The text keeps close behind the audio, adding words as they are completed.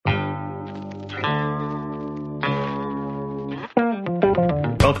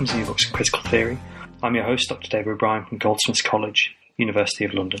Welcome to New Books in Critical Theory. I'm your host, Dr. David O'Brien from Goldsmiths College, University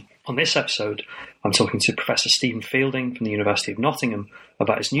of London. On this episode, I'm talking to Professor Stephen Fielding from the University of Nottingham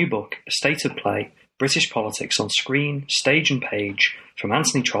about his new book, A State of Play, British Politics on Screen, Stage and Page, from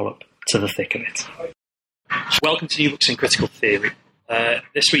Anthony Trollope to the Thick of It. Welcome to New Books in Critical Theory.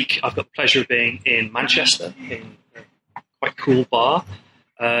 This week I've got the pleasure of being in Manchester, in a quite cool bar,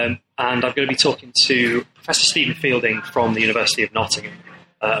 and I'm going to be talking to Professor Stephen Fielding from the University of Nottingham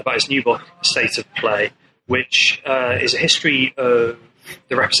about his new book, A State of Play, which is a history of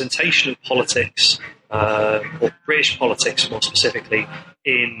the representation of politics, or British politics more specifically,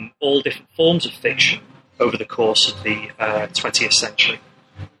 in all different forms of fiction over the course of the 20th century.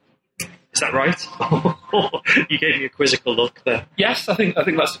 Is that right? You gave me a quizzical look there. Yes, I think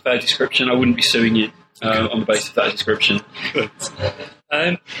that's a fair description. I wouldn't be suing you on the basis of that description. Good.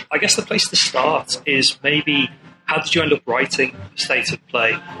 I guess the place to start is maybe how did you end up writing State of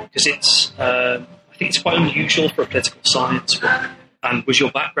Play? Because I think it's quite unusual for a political science book. And was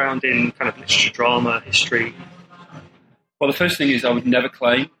your background in kind of literature, drama, history? Well, the first thing is I would never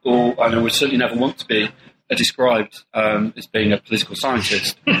claim, or I would certainly never want to be, described as being a political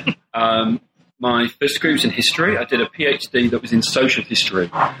scientist. My first degree was in history. I did a PhD that was in social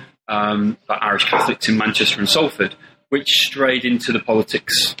history about Irish Catholics in Manchester and Salford, which strayed into the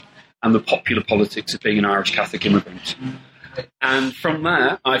politics and the popular politics of being an Irish Catholic immigrant. And from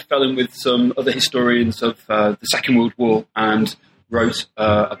there, I fell in with some other historians of the Second World War and wrote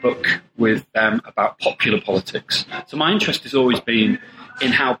a book with them about popular politics. So my interest has always been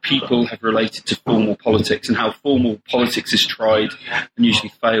in how people have related to formal politics and how formal politics is tried and usually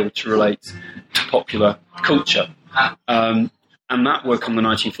failed to relate to popular culture. And that work on the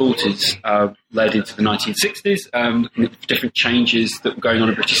 1940s led into the 1960s, looking at the different changes that were going on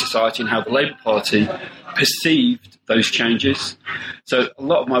in British society and how the Labour Party perceived those changes. So a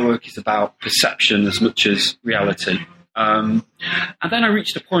lot of my work is about perception as much as reality. And then I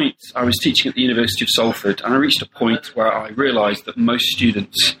reached a point, I was teaching at the University of Salford, and I reached a point where I realised that most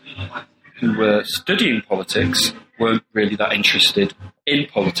students who were studying politics weren't really that interested in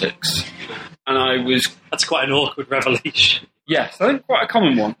politics. And That's quite an awkward revelation. Yes, I think quite a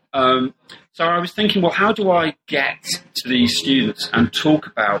common one. So I was thinking, well, how do I get to these students and talk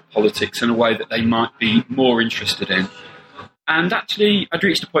about politics in a way that they might be more interested in? And actually, I'd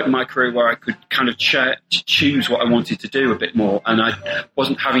reached a point in my career where I could kind of choose what I wanted to do a bit more, and I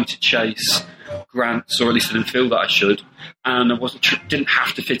wasn't having to chase grants, or at least I didn't feel that I should, and I didn't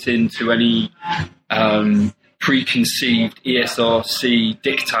have to fit into any preconceived ESRC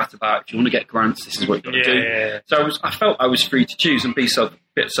diktat about if you want to get grants, this is what you've got to do. Yeah. So I felt I was free to choose and be a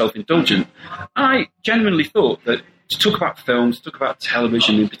bit self-indulgent. I genuinely thought that to talk about films, talk about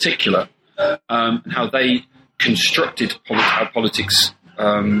television in particular, and how they constructed how politics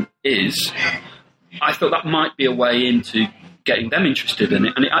is, I thought that might be a way into getting them interested in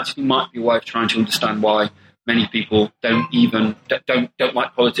it, and it actually might be a way of trying to understand why many people don't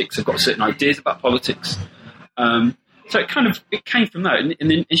like politics, have got certain ideas about politics. So it came from that, and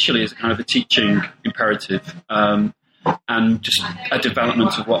initially as a kind of a teaching imperative, and just a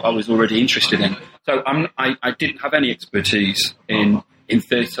development of what I was already interested in. So I didn't have any expertise in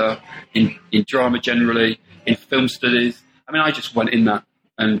theatre, in drama generally, in film studies. I mean, I just went in there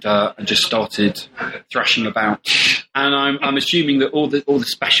and just started thrashing about. And I'm assuming that all the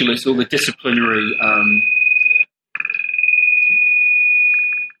specialists, all the disciplinary.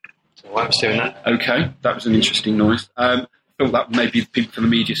 So I was doing that. Okay, that was an interesting noise. I thought that maybe the people from the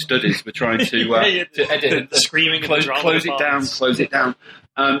media studies were trying to edit, screaming, close it down.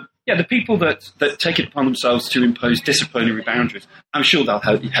 The people that take it upon themselves to impose disciplinary boundaries, I'm sure they'll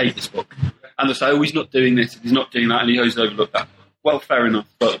hate this book. And they'll say, oh, he's not doing this, he's not doing that, and he always overlooked that. Well, fair enough,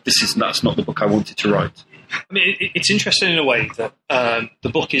 but that's not the book I wanted to write. I mean, it's interesting in a way that the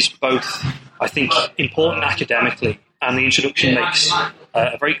book is both, I think, important academically, and the introduction makes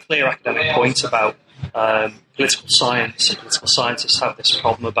a very clear academic point about political science, and political scientists have this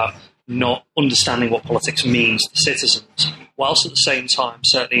problem about not understanding what politics means to citizens, whilst at the same time,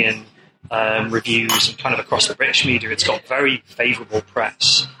 certainly in reviews and kind of across the British media, it's got very favourable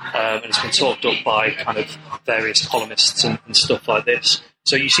press, and it's been talked up by kind of various columnists and stuff like this.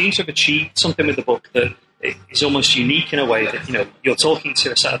 So you seem to have achieved something with the book that is almost unique in a way that, you're talking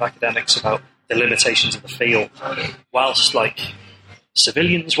to a set of academics about the limitations of the field, whilst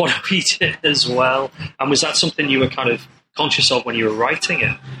civilians want to read it as well. And was that something you were kind of conscious of when you were writing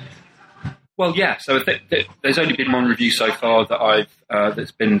it? Well, yeah. So I think there's only been one review so far that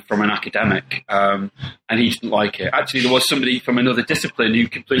that's been from an academic, and he didn't like it. Actually, there was somebody from another discipline who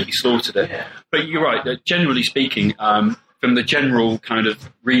completely slaughtered it. But you're right. Generally speaking, from the general kind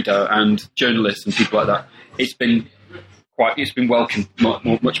of reader and journalists and people like that, it's been welcomed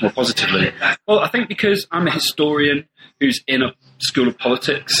much more positively. Well, I think because I'm a historian who's in a school of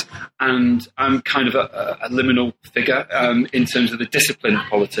politics, and I'm kind of a liminal figure in terms of the discipline of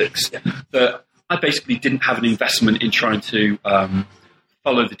politics, that I basically didn't have an investment in trying to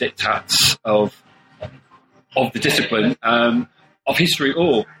follow the diktats of the discipline of history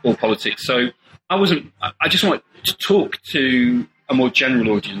or politics. So I just wanted to talk to a more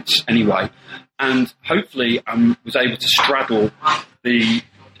general audience anyway, and hopefully I was able to straddle the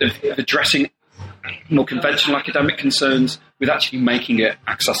addressing more conventional academic concerns with actually making it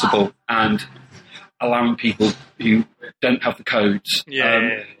accessible and allowing people who don't have the codes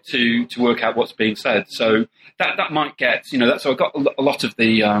to work out what's being said. So that might get, so I got a lot of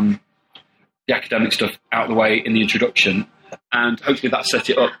the academic stuff out of the way in the introduction, and hopefully that set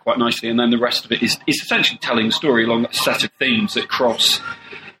it up quite nicely. And then the rest of it is essentially telling a story along a set of themes that cross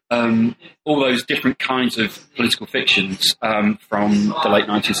all those different kinds of political fictions from the late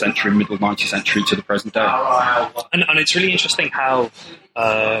 19th century, middle 19th century to the present day. And it's really interesting how,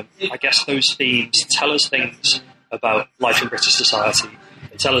 I guess, those themes tell us things about life in British society.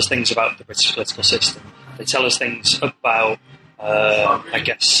 They tell us things about the British political system. They tell us things about, I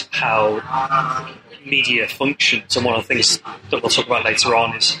guess, how media functions. And one of the things that we'll talk about later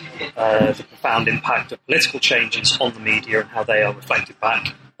on is the profound impact of political changes on the media and how they are reflected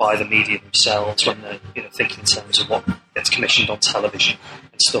back by the media themselves when they're thinking in terms of what gets commissioned on television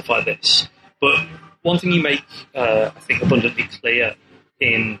and stuff like this. But one thing you make, I think, abundantly clear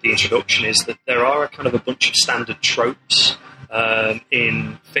in the introduction is that there are a bunch of standard tropes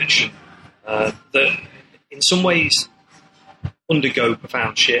in fiction that in some ways undergo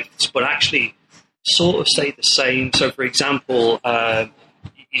profound shifts, but actually sort of stay the same. So, for example,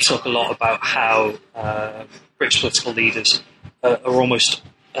 you talk a lot about how British political leaders are almost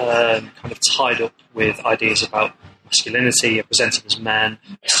kind of tied up with ideas about masculinity, are presented as men,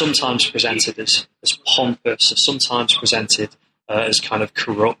 are sometimes presented as pompous, are sometimes presented as kind of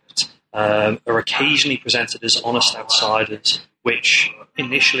corrupt, are occasionally presented as honest outsiders, which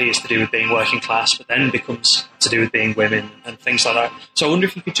initially is to do with being working class, but then becomes to do with being women and things like that. So I wonder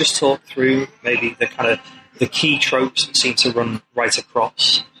if you could just talk through maybe the key tropes that seem to run right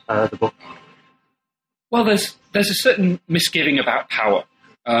across the book. Well, there's a certain misgiving about power,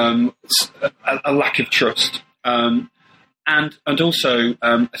 a lack of trust, and also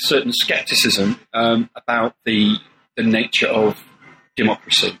a certain scepticism about the nature of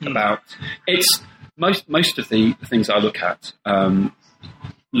democracy. About it's most of the things I look at are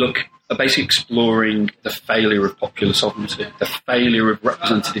basically exploring the failure of popular sovereignty, the failure of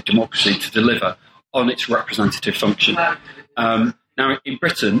representative democracy to deliver on its representative function. Now, in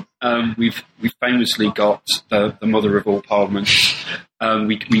Britain, we've famously got the mother of all parliaments.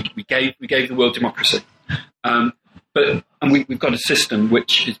 We gave the world democracy, but we've got a system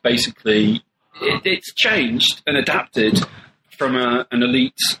which is basically it's changed and adapted from an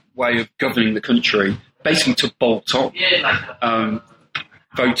elite way of governing the country, basically to bolt on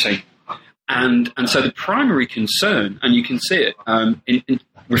voting, and so the primary concern, and you can see it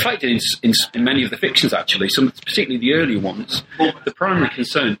reflected in many of the fictions, actually, particularly the earlier ones. The primary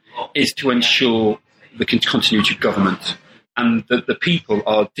concern is to ensure the continuity of government, and that the people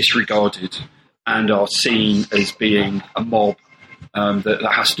are disregarded and are seen as being a mob that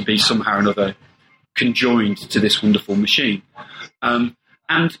has to be somehow or another conjoined to this wonderful machine.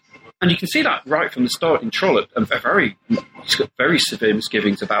 And you can see that right from the start in Trollope, he's got very severe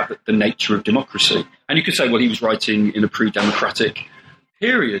misgivings about the nature of democracy. And you could say, well, he was writing in a pre-democratic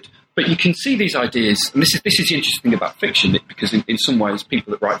period, but you can see these ideas, and this is the interesting thing about fiction, because in some ways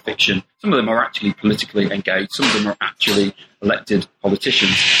people that write fiction, some of them are actually politically engaged, some of them are actually elected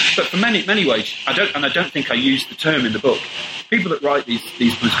politicians. But for many ways, I don't think I use the term in the book, people that write these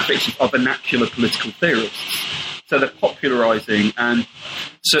political fictions are vernacular political theorists. So they're popularising and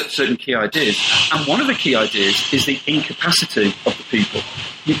certain key ideas. And one of the key ideas is the incapacity of the people.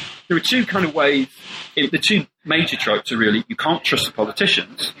 There are two kind of ways. The two major tropes are really, you can't trust the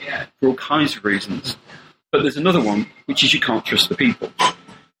politicians for all kinds of reasons. But there's another one, which is you can't trust the people.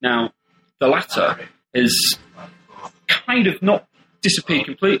 Now, the latter is kind of not disappeared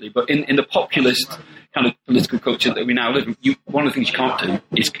completely, but in the populist kind of political culture that we now live in, one of the things you can't do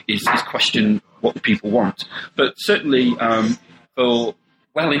is question what the people want. But certainly for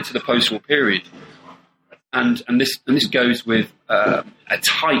well into the post-war period, and this goes with a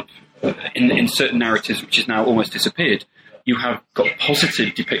type in certain narratives which has now almost disappeared. You have got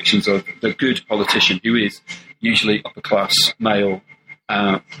positive depictions of the good politician who is usually upper class, male,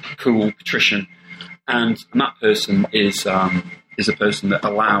 cool, patrician, and that person is a person that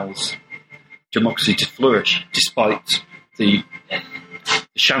allows democracy to flourish despite the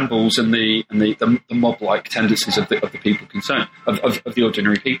shambles and the mob-like tendencies of the people concerned, of the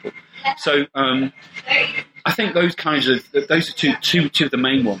ordinary people. So I think those are two of the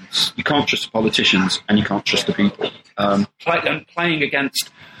main ones. You can't trust the politicians and you can't trust the people. Playing against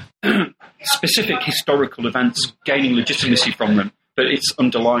specific historical events, gaining legitimacy from them, but it's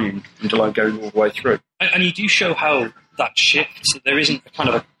underlying going all the way through. And you do show how that shifts. There isn't a kind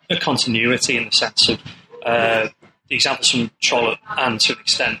of a continuity in the sense of the examples from Trollope and, to an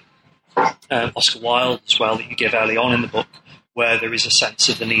extent, Oscar Wilde as well, that you give early on in the book, where there is a sense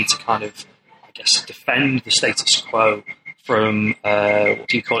of the need to kind of, I guess, defend the status quo from, what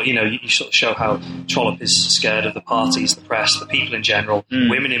do you call it? You sort of show how Trollope is scared of the parties, the press, the people in general,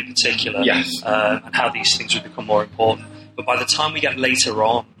 women in particular, yes. And how these things would become more important. But by the time we get later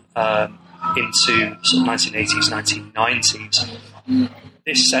on into sort of 1980s, 1990s,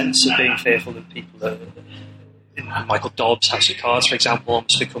 this sense of being fearful of people, in Michael Dobbs' House of Cards, for example,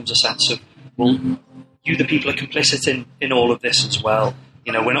 almost becomes a sense of, well, you, the people, are complicit in all of this as well.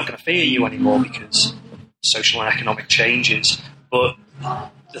 We're not going to fear you anymore because social and economic changes, but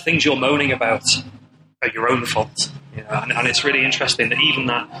the things you're moaning about are your own fault. And it's really interesting that even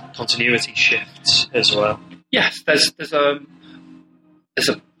that continuity shifts as well. Yes, there's a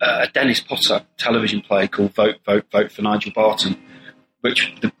Dennis Potter television play called Vote for Nigel Barton,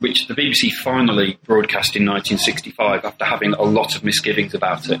 which the BBC finally broadcast in 1965 after having a lot of misgivings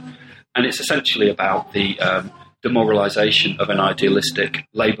about it. And it's essentially about the demoralisation of an idealistic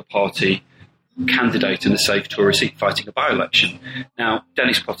Labour Party candidate in the safe Tory seat fighting a by-election. Now,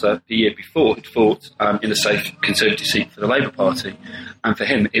 Dennis Potter, the year before, had fought in the safe Conservative seat for the Labour Party, and for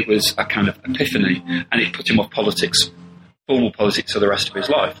him it was a kind of epiphany, and it put him off formal politics for the rest of his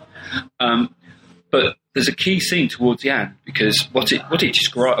life. But there's a key scene towards the end, because what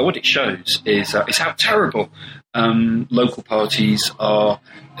it shows is how terrible local parties are.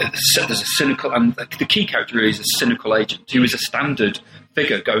 There's a cynical, and the key character is a cynical agent who is a standard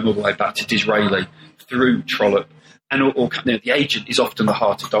figure going all the way back to Disraeli through Trollope, and the agent is often the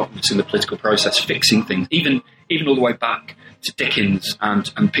heart of darkness in the political process, fixing things, even all the way back to Dickens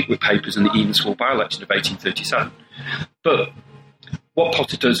and Pickwick Papers and the Evansville by-election of 1837. But what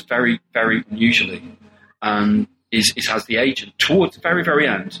Potter does very, very unusually is has the agent, towards the very, very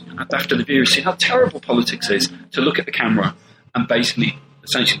end, after the viewer has seen how terrible politics is, to look at the camera and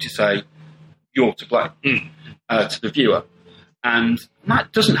essentially to say, you're to blame, to the viewer. And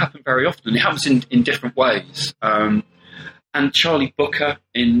that doesn't happen very often. It happens in different ways. And Charlie Booker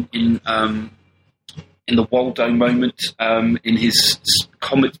in the Waldo moment, in his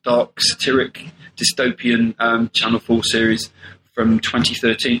comic, dark, satiric, dystopian Channel 4 series from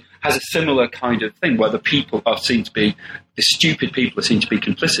 2013, has a similar kind of thing where the stupid people are seen to be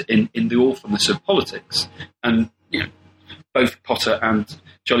complicit in the awfulness of politics. And both Potter and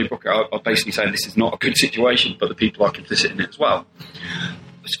Charlie Booker are basically saying this is not a good situation, but the people are complicit in it as well.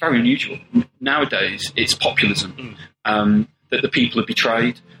 It's very unusual. Nowadays, it's populism, that the people are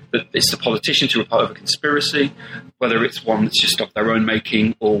betrayed, that it's the politicians who are part of a conspiracy, whether it's one that's just of their own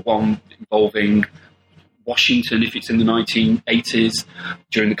making or one involving Washington, if it's in the 1980s,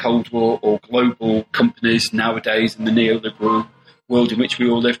 during the Cold War, or global companies nowadays in the neoliberal world in which we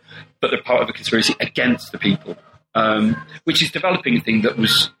all live, but they're part of a conspiracy against the people. Which is developing a thing that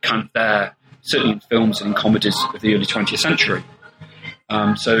was kind of there, certainly in films and in comedies of the early 20th century.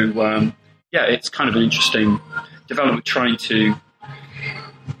 It's kind of an interesting development, trying to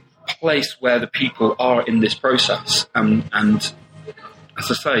place where the people are in this process. And as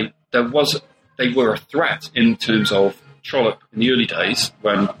I say, they were a threat in terms of Trollope in the early days,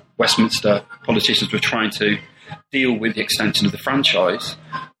 when Westminster politicians were trying to deal with the extension of the franchise.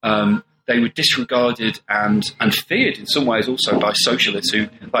 They were disregarded and feared in some ways also by socialists who,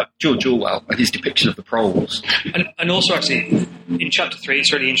 like George Orwell and his depiction of the proles. And also, actually, in chapter 3,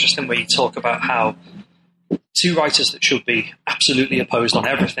 it's really interesting where you talk about how two writers that should be absolutely opposed on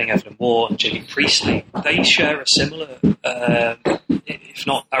everything, Evelyn Waugh and J.B. Priestley, they share a similar, if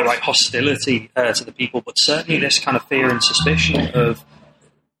not outright hostility to the people, but certainly this kind of fear and suspicion of,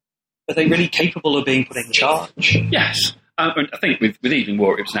 are they really capable of being put in charge? Yes. I think with Evelyn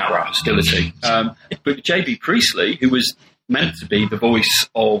Waugh, it was an outright hostility. But J.B. Priestley, who was meant to be the voice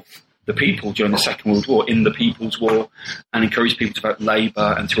of the people during the Second World War, in the People's War, and encouraged people to vote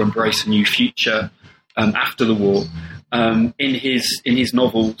Labour and to embrace a new future after the war, in his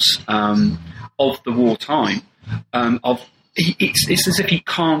novels of the wartime, it's as if he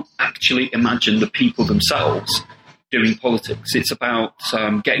can't actually imagine the people themselves doing politics. It's about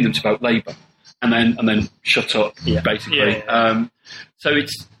getting them to vote Labour. and then shut up, basically. So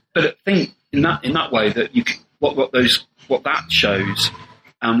but I think in that way that what that shows,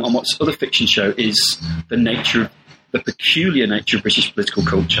 and what other fiction show is the peculiar nature of British political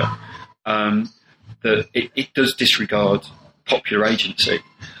culture. That it does disregard popular agency,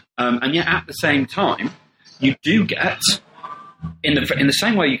 and yet at the same time, you do get, in the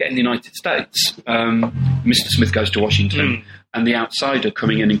same way you get in the United States, Mr. Smith Goes to Washington, and the outsider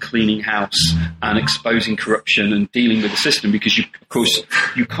coming in and cleaning house and exposing corruption and dealing with the system, because of course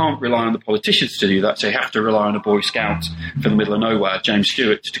you can't rely on the politicians to do that, so you have to rely on a Boy Scout from the middle of nowhere, James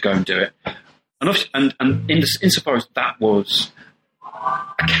Stewart, to go and do it. And insofar as that was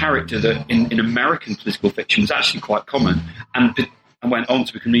a character that in American political fiction was actually quite common, and went on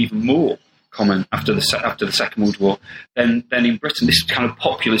to become even more common after the Second World War, then in Britain this kind of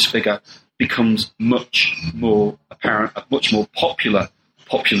populist figure becomes much more apparent, a much more popular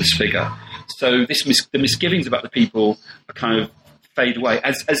populist figure. So the misgivings about the people are kind of fade away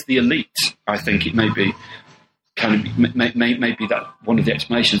as the elite. I think it may be kind of maybe that one of the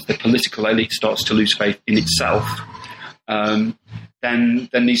explanations. The political elite starts to lose faith in itself. Then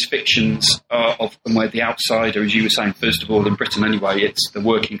these fictions are of where the outsider, as you were saying, first of all in Britain anyway, it's the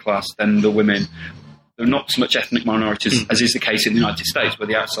working class, then the women. They're not so much ethnic minorities as is the case in the United States, where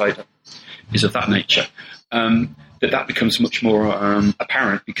the outsider is of that nature. That becomes much more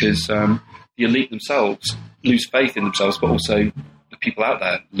apparent because the elite themselves lose faith in themselves, but also the people out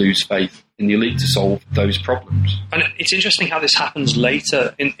there lose faith in the elite to solve those problems. And it's interesting how this happens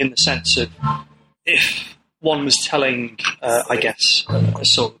later in the sense of if one was telling, I guess, a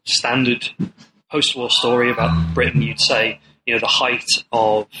sort of standard post-war story about Britain, you'd say, the height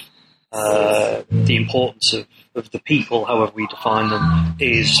of the importance of the people, however we define them,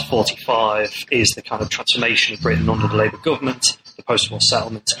 is 45, is the kind of transformation of Britain under the Labour government, the post-war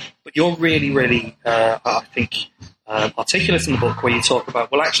settlement. But you're really, really, I think, articulate in the book where you talk about,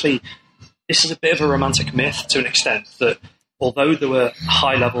 well, actually, this is a bit of a romantic myth to an extent, that although there were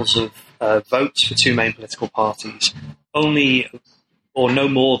high levels of votes for two main political parties, only or no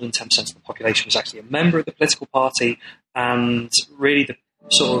more than 10% of the population was actually a member of the political party, and really the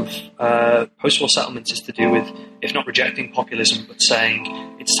sort of post-war settlement is to do with, if not rejecting populism, but saying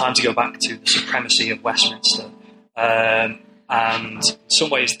it's time to go back to the supremacy of Westminster. And in some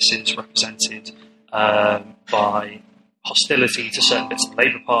ways this is represented by hostility to certain bits of the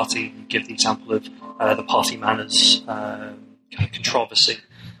Labour Party. You give the example of the party manners kind of controversy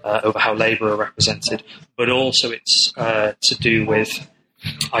over how Labour are represented, but also it's to do with,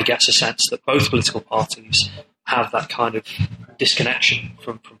 I guess, a sense that both political parties have that kind of disconnection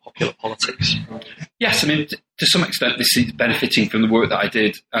from popular politics. Yes, I mean, to some extent, this is benefiting from the work that I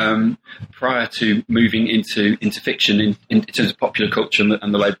did prior to moving into fiction in terms of popular culture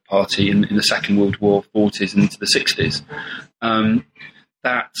and the Labour Party in the Second World War, 40s and into the 60s.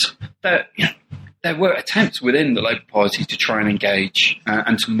 There were attempts within the Labour Party to try and engage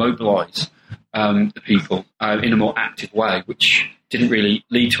and to mobilise the people in a more active way, which didn't really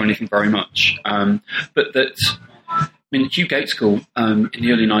lead to anything very much. But that, I mean, Hugh Gaitskell in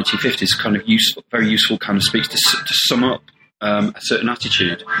the early 1950s kind of very useful kind of speech to sum up a certain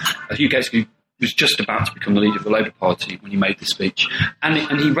attitude. Hugh Gaitskell was just about to become the leader of the Labour Party when he made this speech, and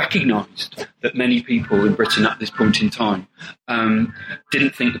he recognised that many people in Britain at this point in time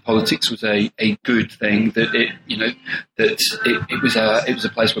didn't think that politics was a good thing, that it was a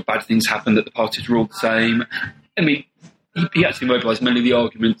place where bad things happened, that the parties were all the same. I mean, he actually mobilised many of the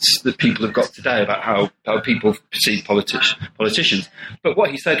arguments that people have got today about how people perceive politicians. But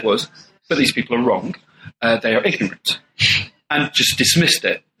what he said was, but these people are wrong, they are ignorant, and just dismissed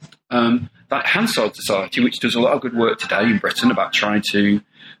it. That Hansard Society, which does a lot of good work today in Britain about trying to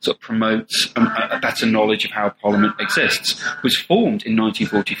sort of promote a better knowledge of how Parliament exists, was formed in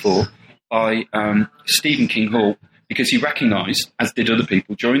 1944 by Stephen King Hall, because he recognised, as did other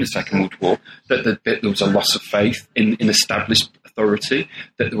people during the Second World War, that there was a loss of faith in established authority,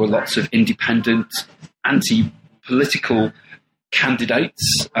 that there were lots of independent, anti-political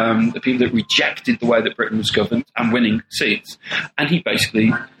candidates, the people that rejected the way that Britain was governed and winning seats. And he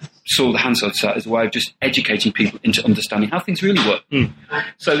basically saw the Hansard Society as a way of just educating people into understanding how things really work.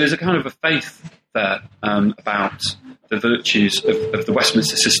 So there's a kind of a faith there about the virtues of the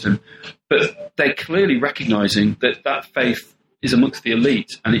Westminster system, but they're clearly recognising that faith is amongst the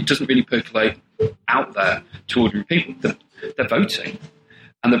elite and it doesn't really percolate out there to ordinary people. They're voting.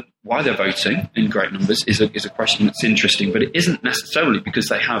 And why they're voting in great numbers is a question that's interesting, but it isn't necessarily because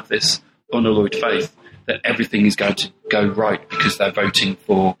they have this unalloyed faith that everything is going to go right because they're voting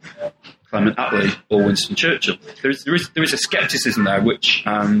for Clement Attlee or Winston Churchill. There is a scepticism there which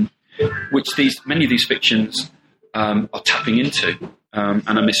which many of these fictions are tapping into,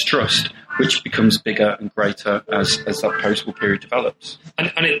 and a mistrust which becomes bigger and greater as that post-war period develops.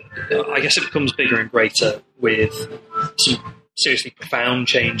 And I guess it becomes bigger and greater with some seriously profound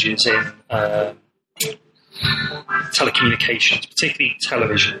changes in telecommunications, particularly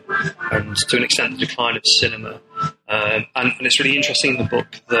television, and to an extent the decline of cinema. And it's really interesting in the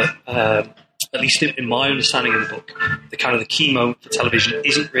book that, at least in my understanding of the book, the key moment for television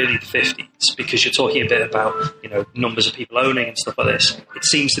isn't really the 50s, because you're talking a bit about, numbers of people owning and stuff like this. It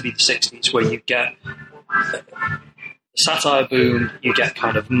seems to be the 60s, where you get a satire boom, you get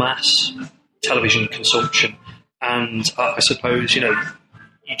kind of mass television consumption, and I suppose,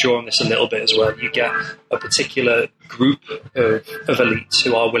 you draw on this a little bit as well. You get a particular group of elites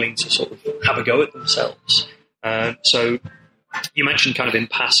who are willing to sort of have a go at themselves. So you mentioned kind of in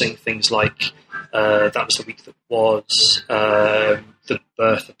passing things like That Was the Week That Was, the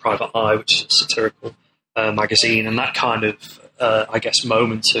birth of Private Eye, which is a satirical magazine, and that kind of, I guess,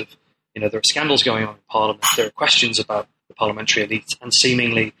 moment of, there are scandals going on in Parliament, there are questions about the parliamentary elite, and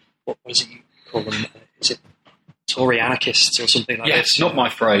seemingly, what is it you call them? Is it Tory anarchists or something like that? Yes, not my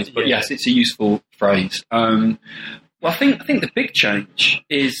phrase, but yes, it's a useful phrase. Well, I think the big change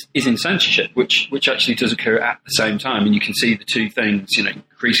is in censorship, which actually does occur at the same time, and you can see the two things,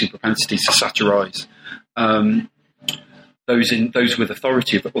 increasing propensities to satirise those with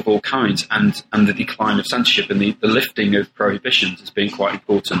authority of all kinds, and the decline of censorship and the lifting of prohibitions as being quite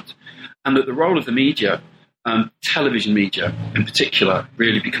important, and that the role of the media, television media in particular,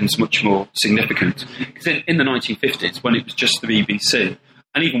 really becomes much more significant. Because in the 1950s, when it was just the BBC,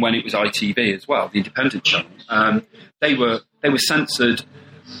 and even when it was ITV as well, the independent channel, they were censored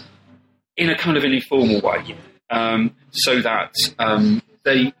in a kind of an informal way, so that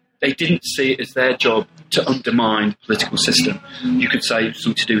they didn't see it as their job to undermine the political system. You could say it was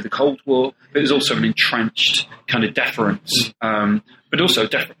something to do with the Cold War, but it was also an entrenched kind of deference, but also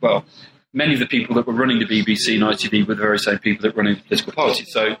many of the people that were running the BBC and ITV were the very same people that were running the political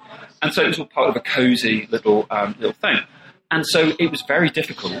parties. So it was all part of a cosy little thing. And so it was very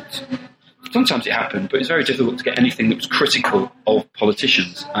difficult. Sometimes it happened, but it was very difficult to get anything that was critical of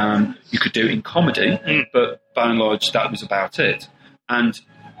politicians. You could do it in comedy, but by and large, that was about it. And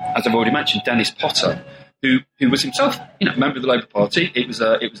as I've already mentioned, Dennis Potter, who was himself, a member of the Labour Party, it was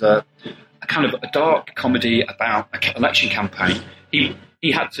a kind of a dark comedy about an election campaign.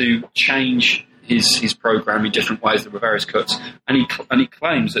 He had to change his programme in different ways. There were various cuts, and he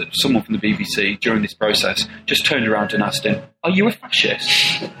claims that someone from the BBC during this process just turned around and asked him, "Are you a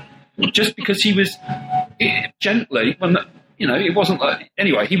fascist?" Just because he was gently, it wasn't like,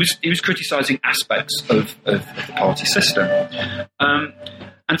 anyway. He was criticising aspects of the party system,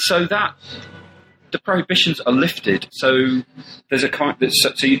 and so that the prohibitions are lifted. So there's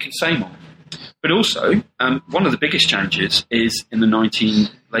so you can say more. But also, one of the biggest changes is in the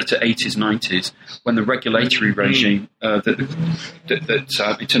later 80s, 90s, when the regulatory regime, that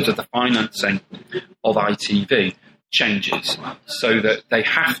in terms of the financing of ITV, changes, so that they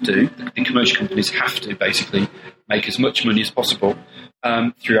have to, the commercial companies have to basically make as much money as possible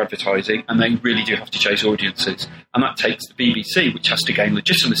through advertising, and they really do have to chase audiences. And that takes the BBC, which has to gain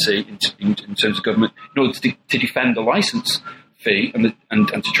legitimacy in terms of government, in order to defend the licence fee and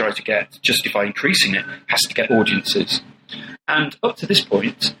to try to justify increasing it, has to get audiences. And up to this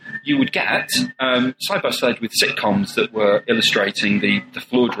point, you would get, side by side with sitcoms that were illustrating the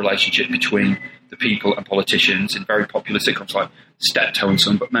flawed relationship between the people and politicians in very popular sitcoms like Steptoe and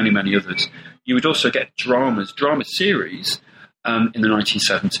Son, but many, many others. You would also get drama series in the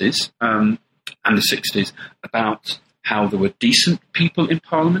 1970s and the 60s about how there were decent people in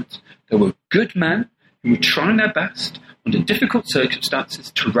Parliament, there were good men who were trying their best under difficult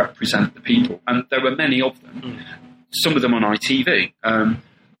circumstances to represent the people. And there were many of them, some of them on ITV.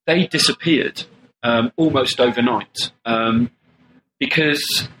 They disappeared almost overnight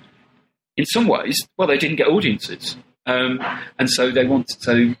because in some ways, they didn't get audiences. And so they wanted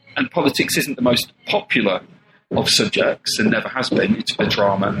to, and politics isn't the most popular of subjects and never has been. It's a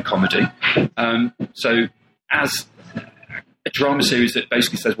drama and comedy. So as a drama series that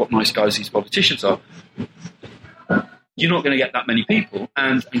basically says what nice guys these politicians are, you're not going to get that many people.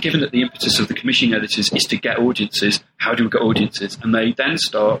 And given that the impetus of the commissioning editors is to get audiences, how do we get audiences? And they then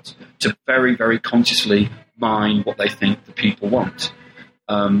start to very, very consciously mine what they think the people want,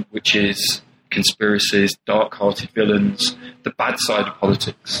 which is conspiracies, dark-hearted villains, the bad side of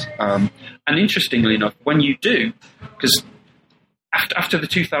politics. And interestingly enough, when you do, because after the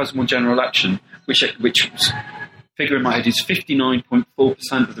 2001 general election, which was figure in my head is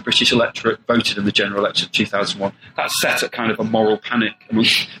 59.4% of the British electorate voted in the general election of 2001. That set at kind of a moral panic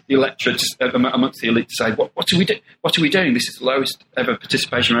amongst the electorate, amongst the elite, to say, what are we doing? What are we doing? This is the lowest ever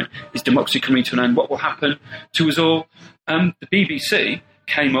participation rate. Is democracy coming to an end? What will happen to us all? The BBC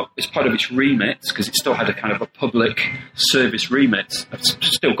came up as part of its remit, because it still had a kind of a public service remit, it's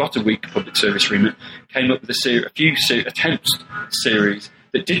still got a weak public service remit, came up with a few attempts series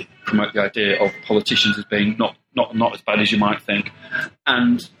that did promote the idea of politicians as being not as bad as you might think.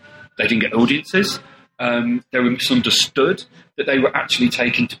 And they didn't get audiences. They were misunderstood, that they were actually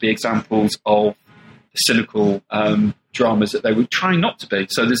taken to be examples of the cynical dramas that they were trying not to be.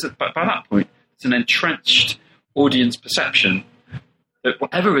 So by that point, it's an entrenched audience perception that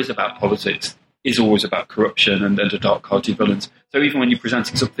whatever is about politics is always about corruption and the dark-hearted villains. So even when you're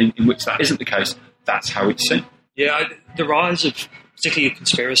presenting something in which that isn't the case, that's how it's seen. Yeah, the rise of particularly a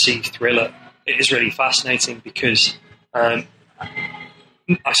conspiracy thriller is really fascinating because I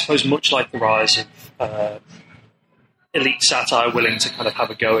suppose much like the rise of elite satire willing to kind of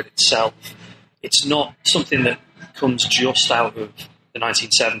have a go at itself, it's not something that comes just out of the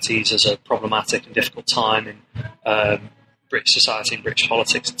 1970s as a problematic and difficult time in British society and British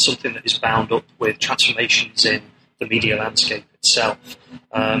politics. It's something that is bound up with transformations in the media landscape itself.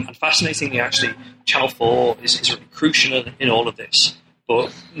 And fascinatingly, actually, Channel 4 is really crucial in all of this,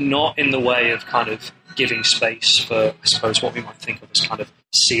 but not in the way of kind of giving space for, I suppose, what we might think of as kind of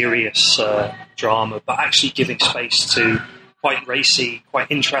serious drama, but actually giving space to quite racy,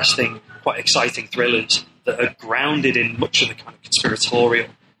 quite interesting, quite exciting thrillers that are grounded in much of the kind of conspiratorial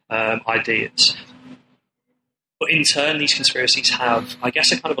ideas. But in turn, these conspiracies have, I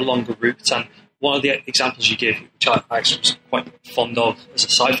guess, a kind of a longer route. And one of the examples you give, which I actually was quite fond of as a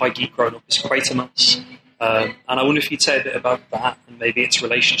sci-fi geek growing up, is Quatermass. And I wonder if you'd say a bit about that and maybe its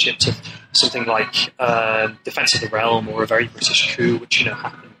relationship to something like Defence of the Realm or A Very British Coup, which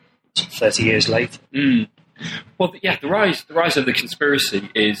happened 30 years later. Mm. Well, yeah, the rise of the conspiracy of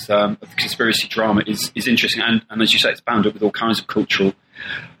the conspiracy drama is interesting, and as you say, it's bound up with all kinds of cultural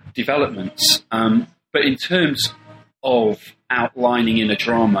developments. But in terms of outlining in a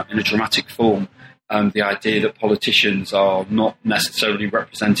drama, in a dramatic form, the idea that politicians are not necessarily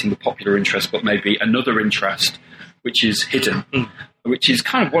representing the popular interest, but maybe another interest which is hidden, which is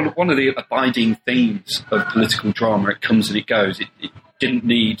kind of one of the abiding themes of political drama. It comes and it goes. It didn't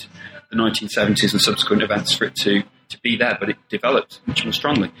need the 1970s and subsequent events for it to be there, but it developed much more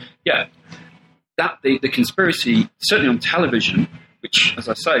strongly. Yeah, that the conspiracy, certainly on television, which, as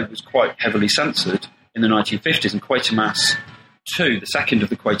I say, was quite heavily censored in the 1950s, and Quatermass 2, the second of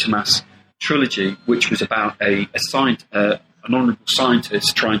the Quatermass trilogy, which was about an honourable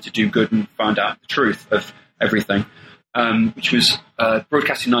scientist trying to do good and find out the truth of everything, which was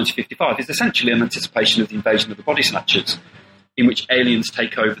broadcast in 1955, is essentially an anticipation of the invasion of the Body Snatchers, in which aliens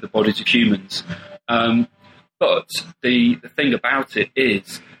take over the bodies of humans. But the thing about it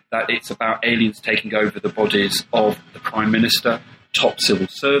is that it's about aliens taking over the bodies of the Prime Minister, top civil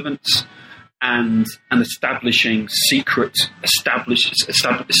servants, and establishing secret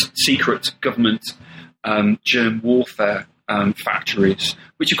government germ warfare factories,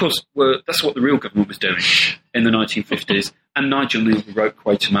 which of course that's what the real government was doing in the 1950s. And Nigel Kneale, who wrote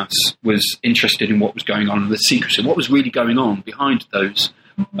Quatermass, was interested in what was going on, the secrecy, what was really going on behind those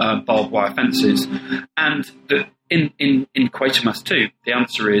barbed wire fences. And in Quatermass 2, the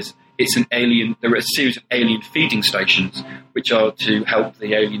answer is there are a series of alien feeding stations which are to help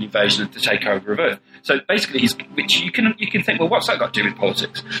the alien invasion and to take over of Earth. So basically, which you can think, well, what's that got to do with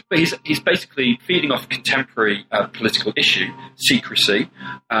politics? But he's basically feeding off a contemporary political issue, secrecy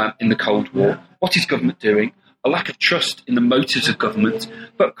in the Cold War. What is government doing? A lack of trust in the motives of government.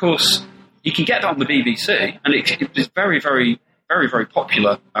 But of course, you can get that on the BBC, and it is very, very, very, very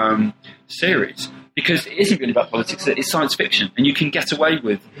popular series. Because it isn't really about politics, it's science fiction, and you can get away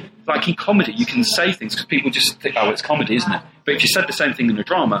with, like in comedy, you can say things because people just think, oh, it's comedy, isn't it? But if you said the same thing in a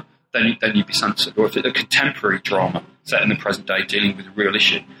drama, then you'd be censored. Or if it's a contemporary drama set in the present day dealing with a real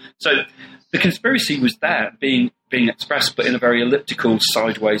issue. So the conspiracy was there, being expressed, but in a very elliptical,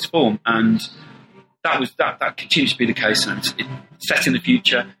 sideways form, and that continues to be the case. And it's set in the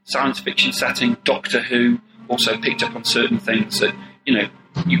future, science fiction setting. Doctor Who also picked up on certain things that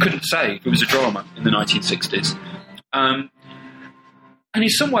you couldn't say if it was a drama in the 1960s. And in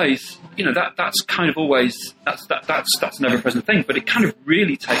some ways, that's kind of always, that's never a present thing, but it kind of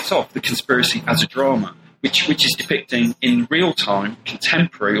really takes off, the conspiracy as a drama, which is depicting in real time,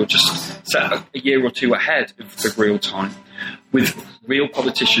 contemporary, or just set a year or two ahead of real time, with real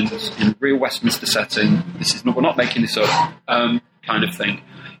politicians in real Westminster setting. We're not making this up, kind of thing,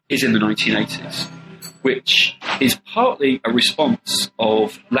 is in the 1980s. which is partly a response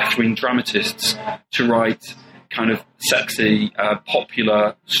of left-wing dramatists to write kind of sexy,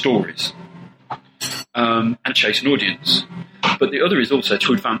 popular stories and chase an audience. But the other is also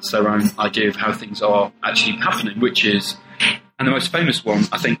to advance their own idea of how things are actually happening, which is, and the most famous one,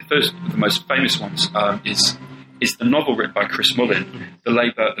 I think the first of the most famous ones is the novel written by Chris Mullin, the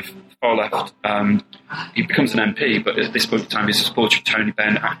Labour, the far left. He becomes an MP, but at this point in time he's a supporter of Tony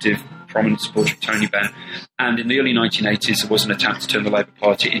Benn, active, prominent supporter of Tony Benn. And in the early 1980s there was an attempt to turn the Labour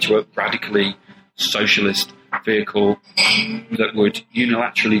Party into a radically socialist vehicle that would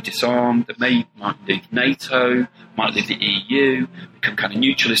unilaterally disarm, that might leave NATO, might leave the EU, become kind of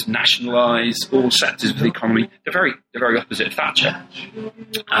neutralist, nationalise all sectors of the economy. They're very opposite of Thatcher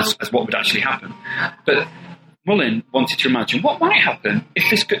as what would actually happen. But Mullin wanted to imagine what might happen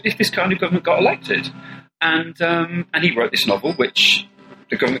if this kind of government got elected, and he wrote this novel, which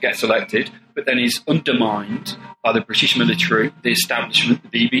the government gets elected, but then is undermined by the British military, the establishment,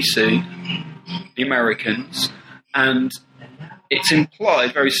 the BBC, the Americans, and it's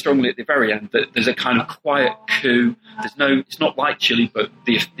implied very strongly at the very end that there's a kind of quiet coup. It's not like Chile, but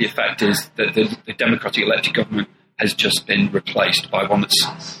the effect is that the democratic elected government has just been replaced by one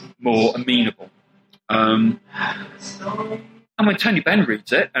that's more amenable. And when Tony Benn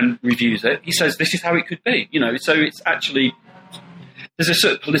reads it and reviews it, he says this is how it could be. So it's actually, there's a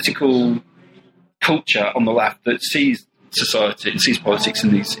certain political culture on the left that sees society and sees politics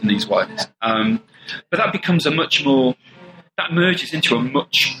in these ways. But that becomes that merges into a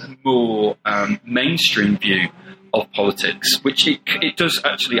much more mainstream view of politics, which it does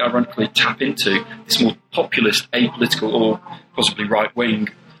actually ironically tap into this more populist, apolitical, or possibly right-wing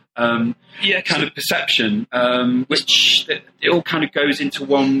kind of perception, which it all kind of goes into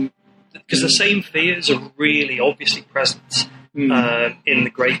one. Because the same fears are really obviously present in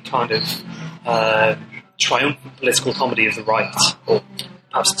the great kind of triumphant political comedy of the right, or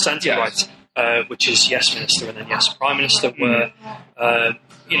perhaps the centre-right, which is Yes Minister and then Yes Prime Minister, where, a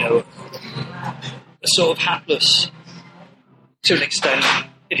sort of hapless, to an extent,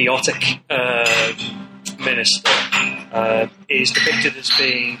 idiotic minister is depicted as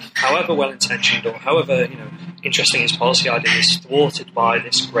being, however well-intentioned or however, interesting his policy ideas, thwarted by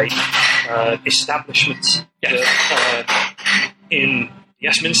this great establishment that, in the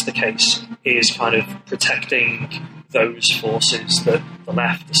Yes Minister case, is kind of protecting those forces that the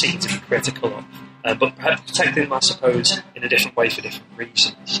left are seen to be critical of, but perhaps protecting them, I suppose, in a different way for different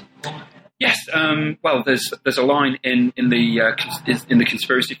reasons. Yes, well, there's a line in the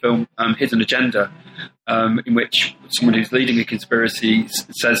conspiracy film Hidden Agenda, in which someone who's leading a conspiracy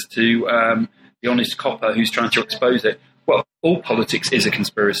says to the honest copper who's trying to expose it, well, all politics is a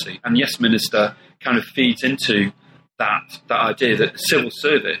conspiracy, and Yes Minister kind of feeds into that idea that the civil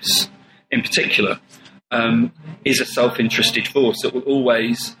service, in particular, is a self-interested force that will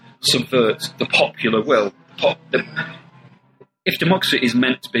always subvert the popular will. If democracy is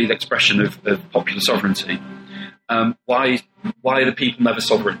meant to be the expression of popular sovereignty, why are the people never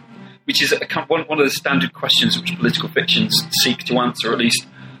sovereign? Which is one of the standard questions which political fictions seek to answer, or at least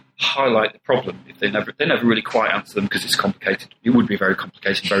highlight the problem. If they never really quite answer them because it's complicated. It would be very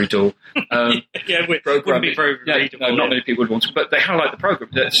complicated, very dull. It wouldn't be very readable. No, not many people would want to, but they highlight the problem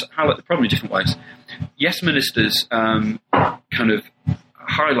in different ways. Yes Minister's kind of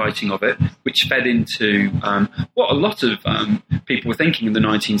highlighting of it, which fed into what a lot of people were thinking in the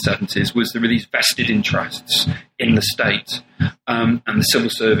 1970s, was there were these vested interests in the state, and the civil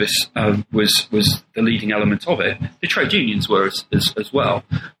service was the leading element of it. The trade unions were as well,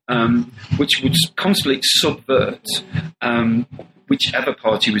 which would constantly subvert whichever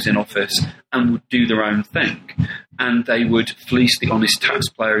party was in office and would do their own thing, and they would fleece the honest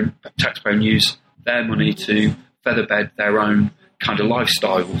taxpayer and use their money to featherbed their own kind of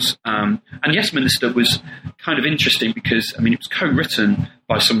lifestyles. And Yes Minister was kind of interesting because, it was co-written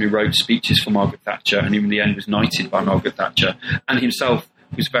by someone who wrote speeches for Margaret Thatcher and in the end was knighted by Margaret Thatcher, and himself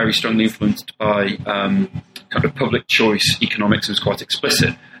was very strongly influenced by kind of public choice economics and was quite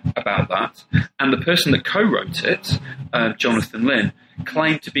explicit about that. And the person that co-wrote it, Jonathan Lynn,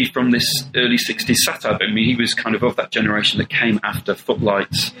 claimed to be from this early 60s satire. He was kind of that generation that came after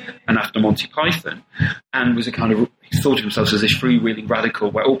Footlights and after Monty Python, and was he thought of himself as this freewheeling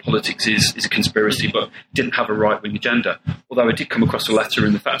radical where all politics is a conspiracy, but didn't have a right-wing agenda. Although I did come across a letter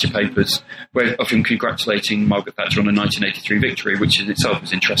in the Thatcher papers of him congratulating Margaret Thatcher on the 1983 victory, which in itself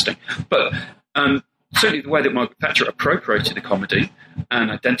was interesting. But certainly the way that Margaret Thatcher appropriated the comedy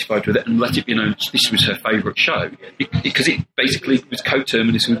and identified with it and let it be known this was her favourite show, because it basically was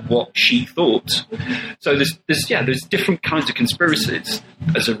coterminous with what she thought. So there's different kinds of conspiracies.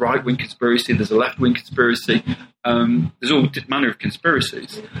 There's a right-wing conspiracy, there's a left-wing conspiracy, there's all manner of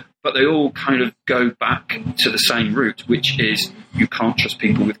conspiracies, but they all kind of go back to the same root, which is you can't trust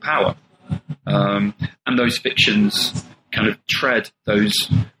people with power. And those fictions kind of tread those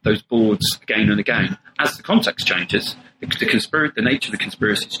boards again and again. As the context changes, the nature of the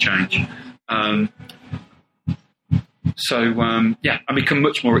conspiracies change. I become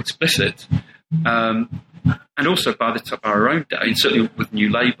much more explicit. And also by the time of our own day, and certainly with New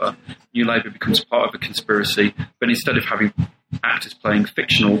Labour becomes part of a conspiracy, but instead of having actors playing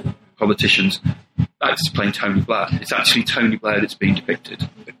fictional politicians, actors playing Tony Blair, it's actually Tony Blair that's being depicted.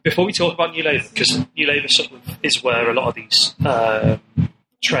 Before we talk about New Labour, because New Labour sort of is where a lot of these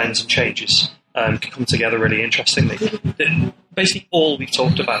trends and changes can come together really interestingly. Basically all we've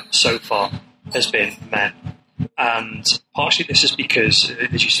talked about so far has been men. And partially this is because,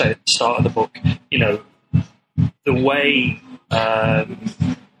 as you say at the start of the book, the way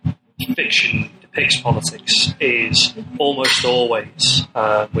fiction depicts politics is almost always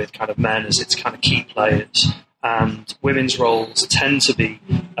with kind of men as its kind of key players, and women's roles tend to be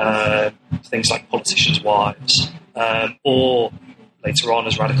things like politicians' wives, or later on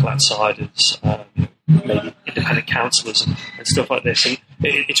as radical outsiders, maybe independent councillors and stuff like this. And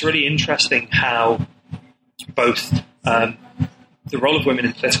it's really interesting how both the role of women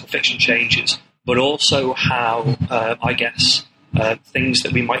in political fiction changes, but also how, things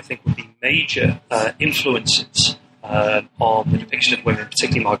that we might think would be major influences on the depiction of women,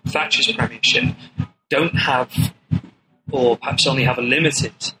 particularly Margaret Thatcher's premiership, don't have, or perhaps only have a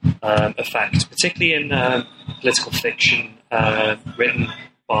limited effect, particularly in political fiction written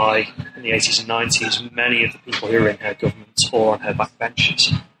by, in the 80s and 90s, many of the people who were in her government or on her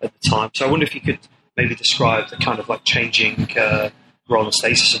backbenches at the time. So I wonder if you could maybe describe the kind of like changing role and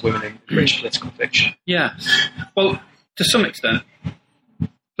status of women in British political fiction. Yeah. Well, to some extent,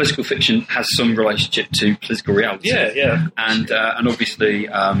 political fiction has some relationship to political reality. Yeah. And obviously,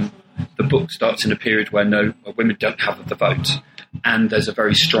 the book starts in a period where women don't have the vote, and there's a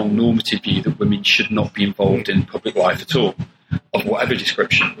very strong normative view that women should not be involved in public life at all, of whatever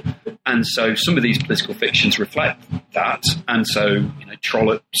description. And so some of these political fictions reflect that. And so,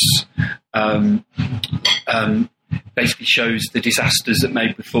 Trollops basically shows the disasters that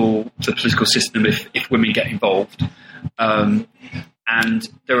may befall the political system if women get involved. And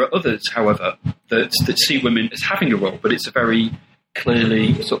there are others, however, that see women as having a role, but it's a very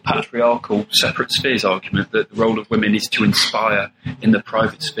clearly sort of patriarchal separate spheres argument that the role of women is to inspire in the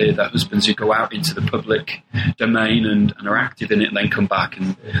private sphere their husbands who go out into the public domain and are active in it and then come back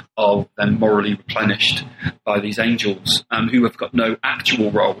and are then morally replenished by these angels who have got no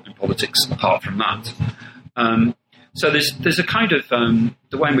actual role in politics apart from that. So there's a kind of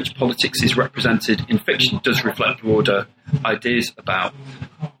the way in which politics is represented in fiction does reflect broader ideas about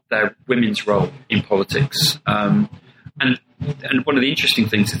their women's role in politics. And one of the interesting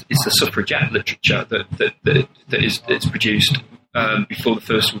things is the suffragette literature that is produced before the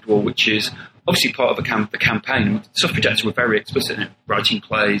First World War, which is obviously part of the campaign. Suffragettes were very explicit in writing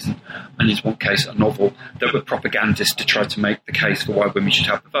plays and in one case a novel that were propagandists to try to make the case for why women should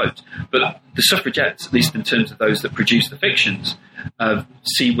have the vote. But the suffragettes, at least in terms of those that produce the fictions,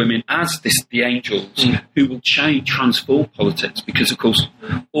 see women as the angels who will transform politics, because of course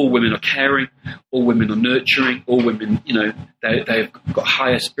all women are caring, all women are nurturing, all women, they've got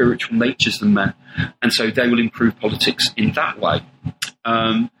higher spiritual natures than men, and so they will improve politics in that way.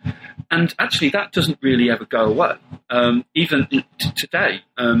 And actually that doesn't really ever go away. Even today,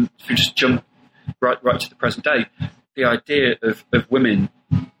 if we just jump right to the present day, the idea of women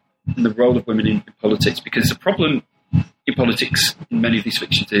and the role of women in politics, because the problem in politics in many of these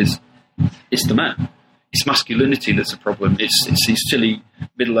fictions is the man. It's masculinity that's a problem. It's these silly,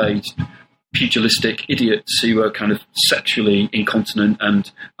 middle-aged, pugilistic idiots who are kind of sexually incontinent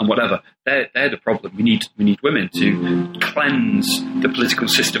and whatever. They're the problem. We need women to cleanse the political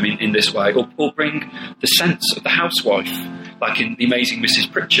system in this way, or bring the sense of the housewife, like in The Amazing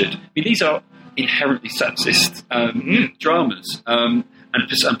Mrs. Pritchard. I mean, these are inherently sexist dramas and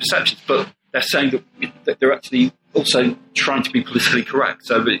perceptions, but they're saying that they're actually also trying to be politically correct.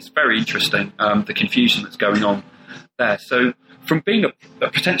 So it's very interesting, the confusion that's going on there. So from being a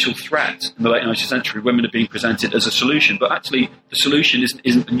potential threat in the late 19th century, women are being presented as a solution, but actually the solution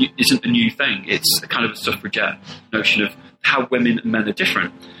isn't a new thing. It's a kind of a suffragette notion of how women and men are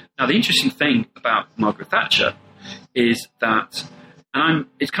different. Now, the interesting thing about Margaret Thatcher is that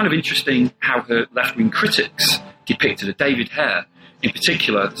it's kind of interesting how her left-wing critics depicted her. David Hare, in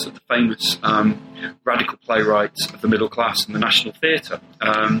particular, the sort of famous radical playwright of the middle class in the National Theatre,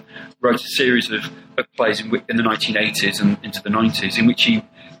 wrote a series of plays in the 1980s and into the 90s in which he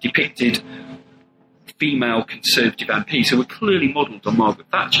depicted female conservative MPs who were clearly modelled on Margaret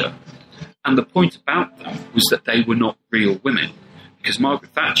Thatcher. And the point about them was that they were not real women, because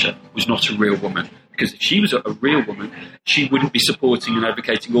Margaret Thatcher was not a real woman. Because if she was a real woman, she wouldn't be supporting and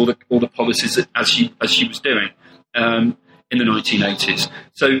advocating all the policies as she was doing in the 1980s.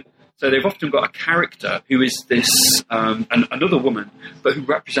 So they've often got a character who is this another woman, but who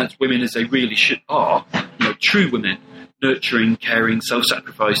represents women as they really are, true women, nurturing, caring,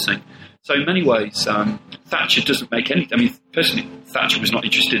 self-sacrificing. So in many ways, Thatcher doesn't make any. I mean, personally, Thatcher was not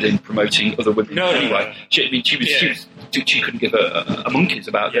interested in promoting other women anyway. She couldn't give a monkeys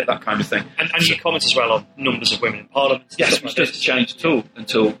about that kind of thing. And you comment as well on numbers of women in Parliament. Yes, which doesn't change at all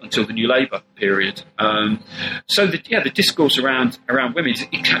until the New Labour period. So the discourse around women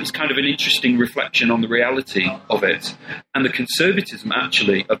is kind of an interesting reflection on the reality of it, and the conservatism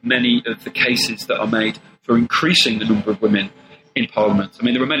actually of many of the cases that are made for increasing the number of women in Parliament. I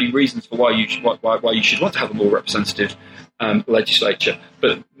mean, there are many reasons for why you should want to have a more representative legislature,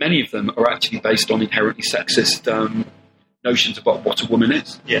 but many of them are actually based on inherently sexist notions about what a woman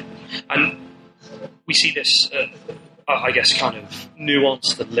is. Yeah, and we see this, I guess, kind of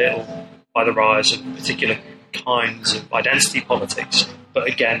nuanced a little by the rise of particular kinds of identity politics, but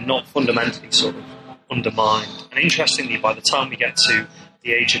again, not fundamentally sort of undermined. And interestingly, by the time we get to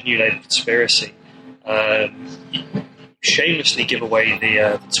the age of New Labour conspiracy, shamelessly give away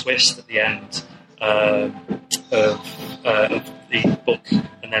the twist at the end of the book,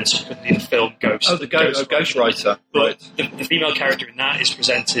 and then subsequently the film Ghost. Oh, the Ghostwriter. Right. The female character in that is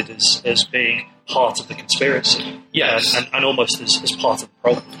presented as being part of the conspiracy. Yes. And almost as part of the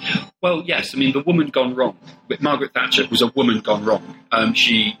problem. Well, yes. I mean, the woman gone wrong. Margaret Thatcher was a woman gone wrong.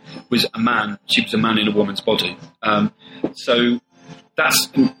 She was a man. She was a man in a woman's body. So that's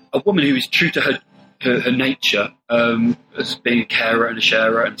a woman who is true to her nature, as being a carer and a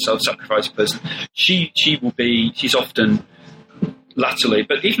sharer and a self-sacrificing person. She's often latterly,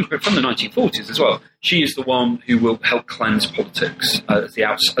 but even from the 1940s as well, she is the one who will help cleanse politics as the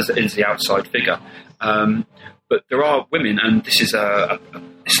outside figure. But there are women, and this is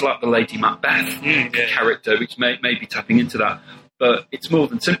it's like the Lady Macbeth character, which may be tapping into that. But it's more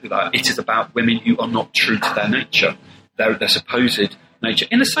than simply that. It is about women who are not true to their nature, their supposed nature.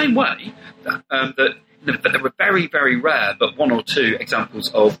 In the same way that there were very, very rare, but one or two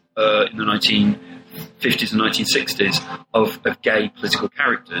examples of in the 1950s and 1960s of gay political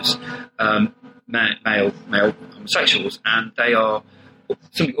characters, male homosexuals, and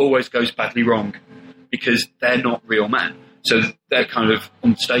something always goes badly wrong because they're not real men. So they're kind of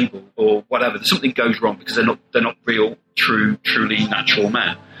unstable or whatever. Something goes wrong because they're not real, truly natural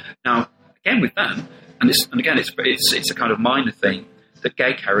men. Now, again with them, and again it's a kind of minor thing, that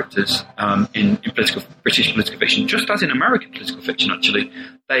gay characters in British political fiction, just as in American political fiction, actually,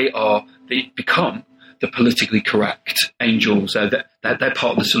 they become the politically correct angels. They're part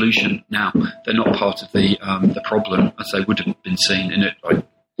of the solution now. They're not part of the problem, as they would have been seen in it.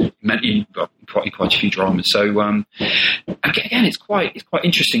 In quite a few dramas. So again, it's quite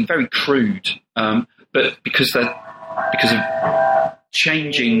interesting, very crude, but because of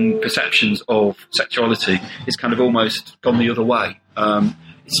changing perceptions of sexuality, it's kind of almost gone the other way.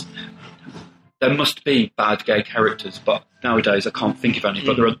 There must be bad gay characters, but nowadays I can't think of any.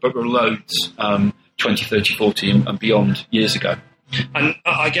 But there are loads 20, 30, 40 and beyond years ago. And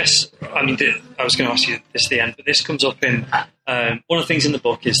I guess, I was going to ask you this at the end, but this comes up in one of the things in the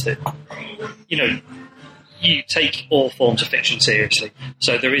book is that, you take all forms of fiction seriously.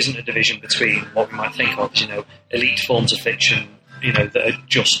 So there isn't a division between what we might think of as, elite forms of fiction, that are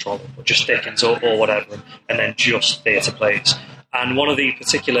just Trollope or just Dickens or whatever, and then just theatre plays. And one of the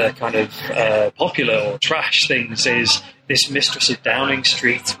particular kind of popular or trash things is this Mistress of Downing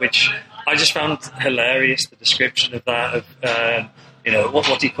Street, which I just found hilarious, the description of that, of,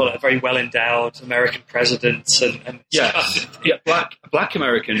 what do you call it, a very well-endowed American president. And black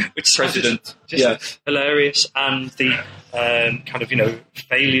American which president. Just hilarious. And the kind of,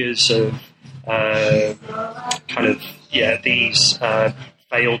 failures of these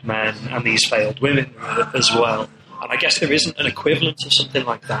failed men and these failed women as well. And I guess there isn't an equivalent of something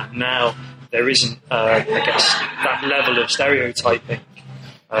like that now. There isn't, that level of stereotyping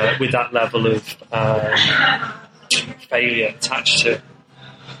with that level of failure attached to it.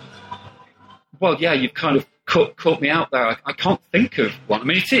 Well, yeah, you've kind of caught me out there. I can't think of one. I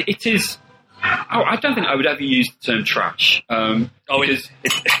mean, it is I don't think I would ever use the term trash. Because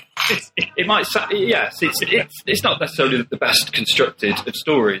it might. Yes, it's not necessarily the best constructed of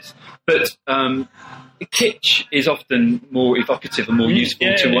stories, but kitsch is often more evocative and more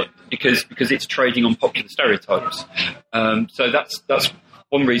useful because it's trading on popular stereotypes. So that's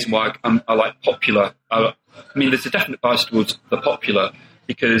one reason why I like popular. I mean, there's a definite bias towards the popular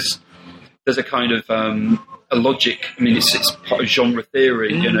because there's a kind of a logic. I mean, it's part of genre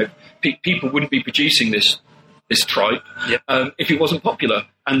theory. You know, people wouldn't be producing this tripe if it wasn't popular,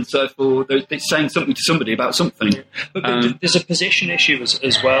 and therefore they're saying something to somebody about something. But there's a position issue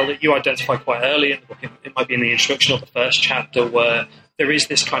as well that you identify quite early in the book. It might be in the introduction or the first chapter, where there is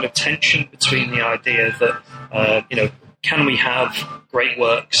this kind of tension between the idea that can we have great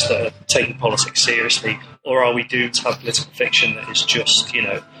works that are taking politics seriously, or are we doomed to have political fiction that is just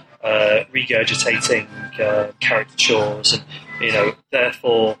regurgitating caricatures and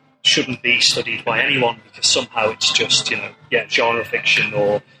therefore shouldn't be studied by anyone because somehow it's just genre fiction,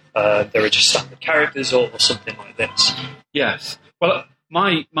 or there are just standard characters or something like this. Yes. Well,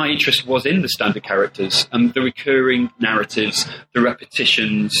 my interest was in the standard characters and the recurring narratives, the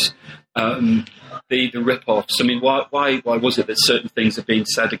repetitions, the rip-offs. I mean, why was it that certain things are being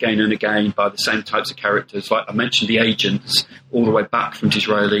said again and again by the same types of characters? Like I mentioned, the agents, all the way back from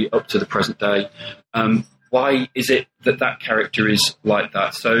Disraeli up to the present day. Why is it that character is like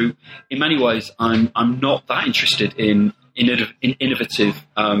that? So, in many ways, I'm not that interested in innovative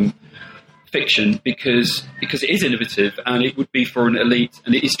fiction because it is innovative and it would be for an elite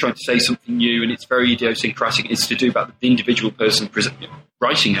and it is trying to say something new and it's very idiosyncratic. It's to do about the individual person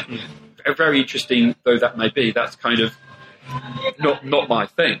writing it. Very interesting though that may be, that's kind of not my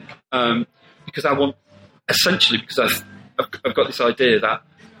thing. Because I want, essentially, because I've got this idea that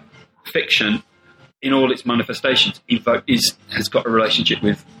fiction, in all its manifestations, has got a relationship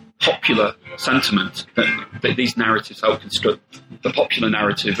with popular sentiment, that these narratives help construct the popular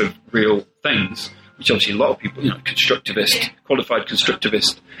narrative of real things, which obviously a lot of people, qualified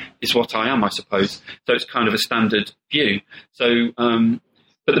constructivist is what I am, I suppose. So it's kind of a standard view. So,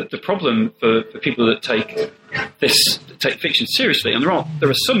 but the problem for people that take fiction seriously, and there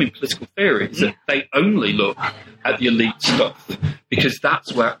are some in political theory, is that they only look at the elite stuff because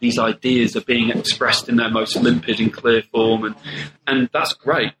that's where these ideas are being expressed in their most limpid and clear form, and that's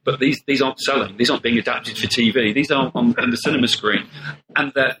great. But these aren't selling; these aren't being adapted for TV. These aren't on the cinema screen,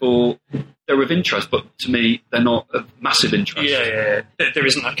 and therefore they're of interest. But to me, they're not of massive interest. Yeah. There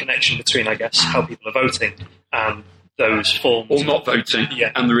isn't that connection between, I guess, how people are voting and those forms. Or not voting,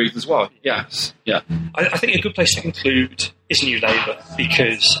 and the reasons why. Yes, yeah. I think a good place to conclude is New Labour,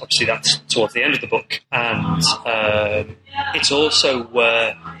 because obviously that's towards the end of the book, and it's also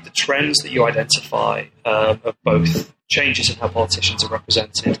where the trends that you identify of both changes in how politicians are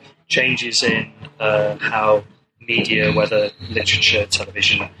represented, changes in how media, whether literature,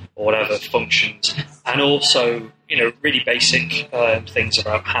 television, or whatever, functions, and also really basic things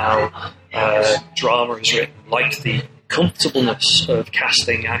about how drama is written, like the comfortableness of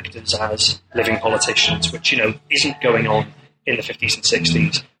casting actors as living politicians, which isn't going on in the 50s and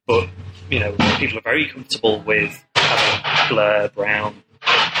 60s, but people are very comfortable with having Blair Brown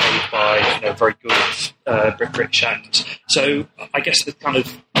played by very good British actors. So I guess the kind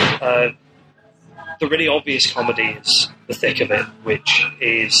of the really obvious comedy is The Thick of It, which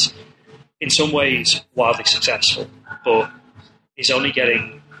is in some ways wildly successful, but is only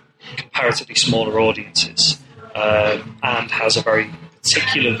getting comparatively smaller audiences, and has a very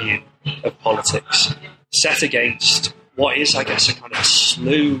particular view of politics set against what is, I guess, a kind of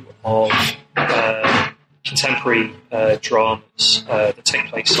slew of contemporary dramas that take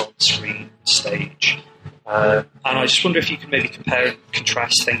place on screen, stage. And I just wonder if you could maybe compare and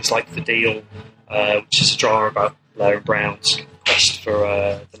contrast things like The Deal, which is a drama about Blair and Brown's quest for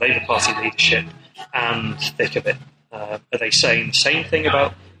the Labour Party leadership, and Thick of It. Are they saying the same thing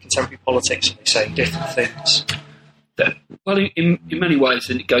about contemporary politics? Are they saying different things? Well, in many ways,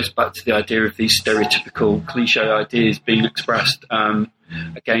 and it goes back to the idea of these stereotypical cliche ideas being expressed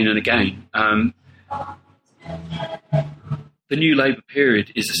again and again. The New Labour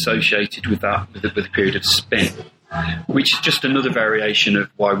period is associated with that, with a period of spin, which is just another variation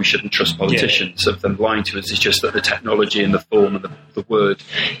of why we shouldn't trust politicians, of them lying to us. It's just that the technology and the form and the word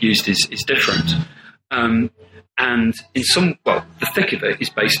used is different. And in The Thick of It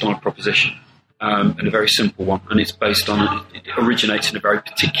is based on a proposition, and a very simple one, and it's based on, it originates in a very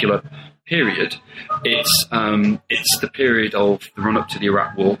particular period. It's the period of the run-up to the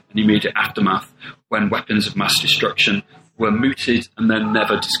Iraq War and the immediate aftermath, when weapons of mass destruction were mooted and then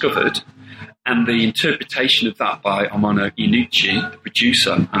never discovered. And the interpretation of that by Armando Iannucci, the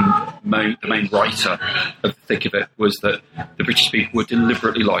producer and the main writer of The Thick of It, was that the British people were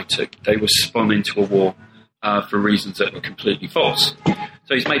deliberately lied to. They were spun into a war for reasons that were completely false.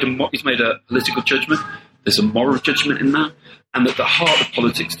 So he's made a political judgment. There's a moral judgment in that, and that the heart of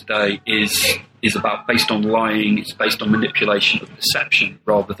politics today is based on lying. It's based on manipulation of perception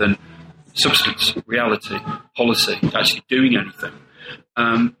rather than substance, reality, policy, actually doing anything.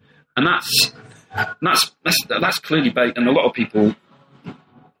 And that's clearly based, and a lot of people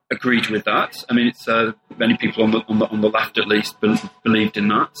agreed with that. I mean, it's many people on the left at least believed in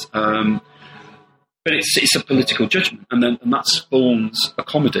that. But it's a political judgment, and that spawns a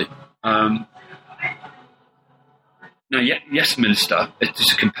comedy. Now, Yes Minister, just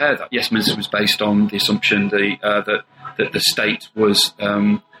to compare that, Yes Minister was based on the assumption that the state was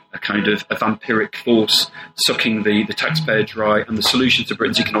a kind of a vampiric force sucking the taxpayer dry, and the solution to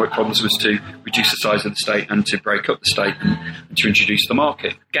Britain's economic problems was to reduce the size of the state and to break up the state and to introduce the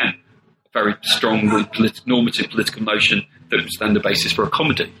market. Again, a very strong normative political notion that was then the basis for a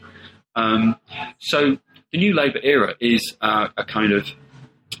comedy. So the New Labour era is a kind of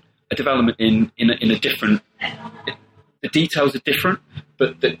a development in a different. The details are different,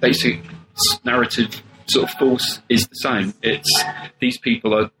 but the basic narrative sort of force is the same. It's these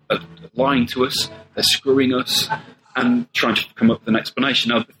people are lying to us, they're screwing us, and trying to come up with an explanation.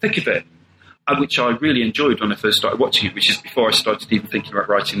 Now, The Thick of It, which I really enjoyed when I first started watching it, which is before I started even thinking about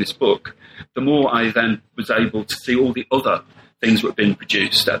writing this book, the more I then was able to see all the other things that were being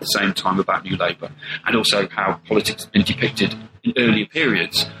produced at the same time about New Labour, and also how politics had been depicted in earlier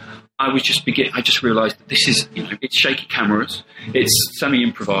periods. I just realised that this is, it's shaky cameras, it's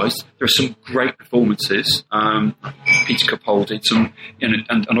semi-improvised. There are some great performances. Peter Capaldi did some, and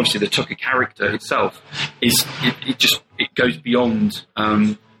obviously the Tucker character itself it goes beyond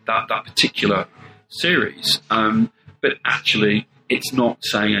that particular series. But actually, it's not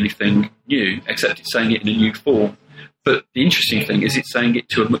saying anything new, except it's saying it in a new form. But the interesting thing is, it's saying it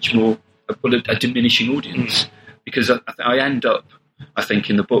to a much more a diminishing audience, because I end up, I think,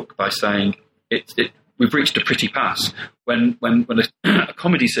 in the book by saying we've reached a pretty pass when a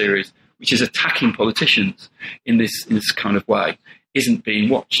comedy series which is attacking politicians in this kind of way isn't being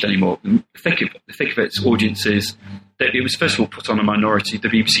watched anymore. The Thick of It's audiences, it was first of all put on a minority, the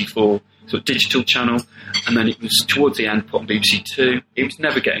BBC4 sort of digital channel, and then it was towards the end put on BBC Two. It was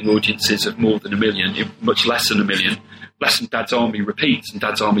never getting audiences of more than 1 million, much less than 1 million. Less than Dad's Army repeats, and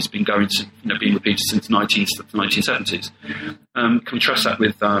Dad's Army's been being repeated since the 1970s. Contrast that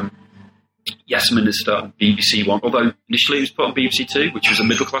with Yes Minister on BBC One, although initially it was put on BBC Two, which was a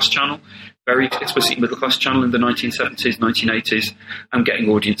middle-class channel, very explicit middle-class channel in the 1970s, 1980s, and getting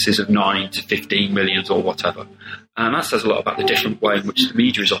audiences of 9 to 15 million or whatever. And that says a lot about the different way in which the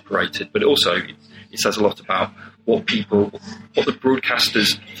media is operated, but also it says a lot about what the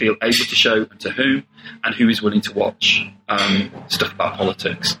broadcasters feel able to show and to whom, and who is willing to watch stuff about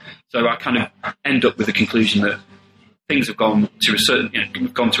politics. So I kind of end up with the conclusion that things have gone to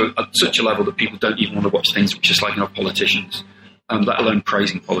such a level that people don't even want to watch things which are slagging off politicians, let alone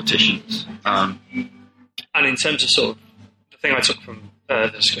praising politicians. And in terms of sort of the thing I took from the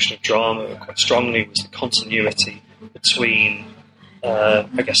discussion of drama quite strongly was the continuity between,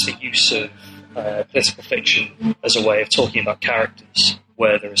 I guess, the use of political fiction as a way of talking about characters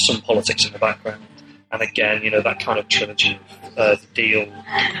where there is some politics in the background. And again, that kind of trilogy of The Deal,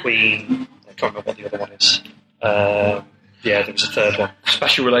 The Queen, I can't remember what the other one is. There was a third one.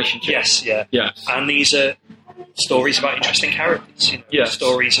 Special Relationship. Yes, yeah. Yes. And these are stories about interesting characters, yes.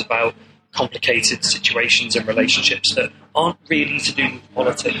 Stories about complicated situations and relationships that aren't really to do with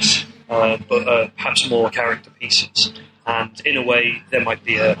politics, but are perhaps more character pieces. And in a way, there might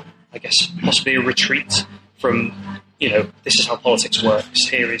be possibly a retreat from, this is how politics works.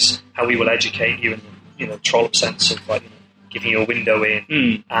 Here is how we will educate you in the trollop sense of giving you a window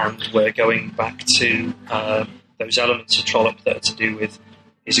in, and we're going back to those elements of Trollope that are to do with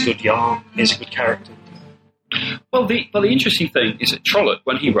is a good yarn, is a good character. Well, the interesting thing is that Trollope,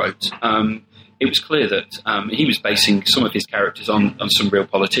 when he wrote, it was clear that he was basing some of his characters on some real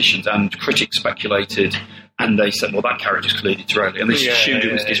politicians, and critics speculated, and they said, well, that character's clearly Disraeli, and they assumed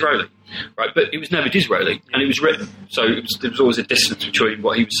it was Disraeli. Right, but it was never Disraeli, and it was written, so there was always a distance between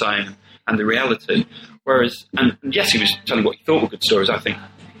what he was saying and the reality. Whereas, and yes, he was telling what he thought were good stories. I think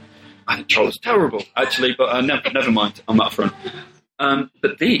Trollope's terrible, actually, but never mind on that front.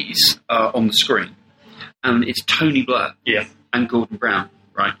 But these are on the screen, and it's Tony Blair and Gordon Brown,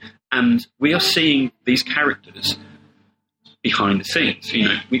 right? And we are seeing these characters behind the scenes.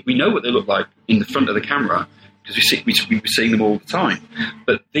 We know what they look like in the front of the camera, because we were seeing them all the time.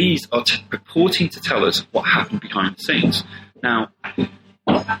 But these are purporting to tell us what happened behind the scenes. Now,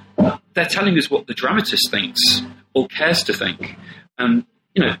 they're telling us what the dramatist thinks or cares to think. And,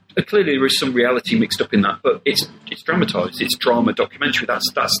 clearly there is some reality mixed up in that, but it's dramatised. It's drama documentary.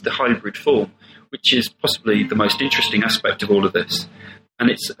 That's the hybrid form, which is possibly the most interesting aspect of all of this. And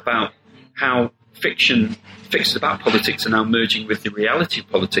it's about how fictions about politics are now merging with the reality of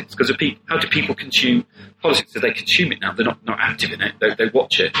politics. Because how do people consume politics? Do they consume it now? They're not active in it. They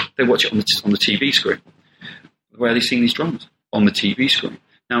watch it. They watch it on the TV screen. Where are they seeing these dramas? On the TV screen.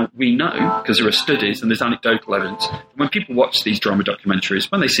 Now, we know, because there are studies and there's anecdotal evidence, when people watch these drama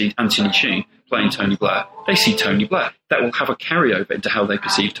documentaries, when they see Anthony Sheen playing Tony Blair, they see Tony Blair. That will have a carryover into how they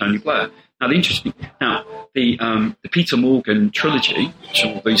perceive Tony Blair. Now, the Peter Morgan trilogy, which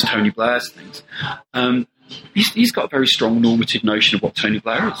are all these Tony Blair's things, he's got a very strong normative notion of what Tony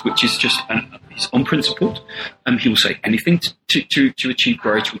Blair is, which is just he's unprincipled. He will say anything to achieve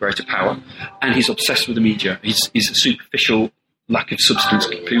greater and greater power, and he's obsessed with the media. He's a superficial lack of substance.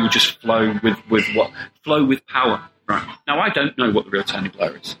 People just flow with power. Right now, I don't know what the real Tony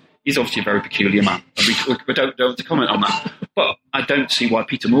Blair is. He's obviously a very peculiar man. We don't want to comment on that. But I don't see why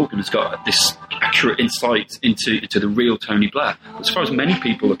Peter Morgan has got this accurate insight into the real Tony Blair. As far as many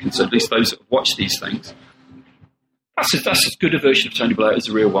people are concerned, at least those that have watched these things, that's as good a version of Tony Blair as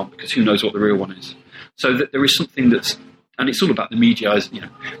the real one, because who knows what the real one is. So that there is something that's, and it's all about the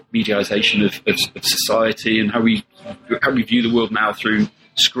mediaization of society and how we view the world now through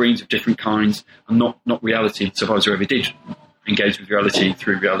screens of different kinds, and not reality, so far as I ever did engage with reality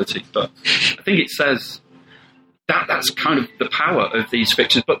through reality. But I think it says that's kind of the power of these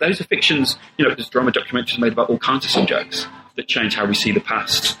fictions. But those are fictions, there's drama documentaries made about all kinds of subjects that change how we see the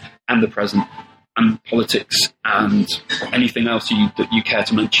past and the present and politics and anything else that you care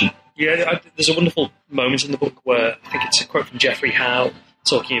to mention. Yeah, there's a wonderful moment in the book where I think it's a quote from Geoffrey Howe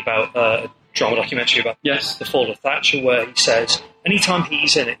talking about a drama documentary about the fall of Thatcher, where he says, anytime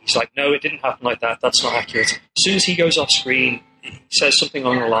he's in it, he's like, no, it didn't happen like that. That's not accurate. As soon as he goes off screen, he says something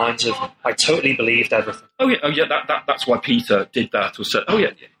along the lines of, I totally believed everything. That's why Peter did that, or said,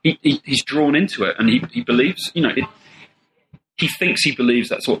 he's drawn into it, and he believes, he thinks he believes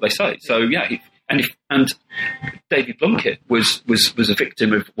that's what they say. So and David Blunkett was a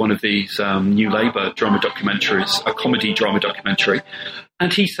victim of one of these New Labour drama documentaries, a comedy drama documentary,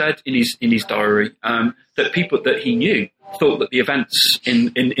 and he said in his diary that people that he knew thought that the events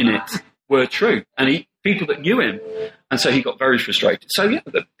in it were true, and people that knew him, and so he got very frustrated. So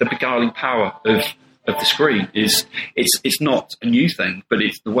the beguiling power of the screen is it's not a new thing, but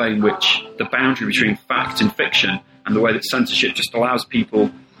it's the way in which the boundary between fact and fiction, and the way that censorship just allows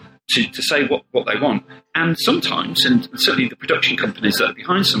people to say what they want. And sometimes, and certainly the production companies that are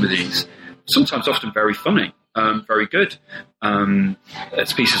behind some of these, sometimes often very funny, very good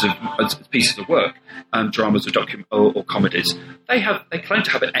as pieces of work, dramas or comedies. They claim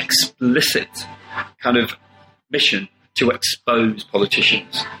to have an explicit kind of mission to expose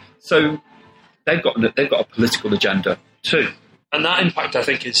politicians. So they've got a political agenda too. And that impact, I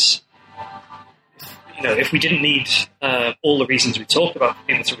think, is, if we didn't need all the reasons we talked about for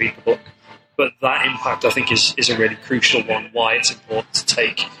people to read the book, but that impact, I think, is a really crucial one, why it's important to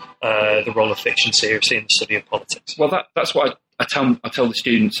take the role of fiction seriously in the study of politics. Well, that's what I tell the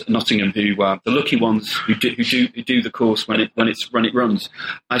students at Nottingham who the lucky ones who do the course when it runs.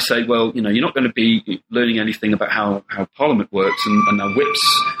 I say, well, you're not going to be learning anything about how Parliament works and how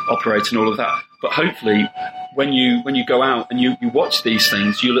whips operate and all of that. But hopefully, when you go out and you watch these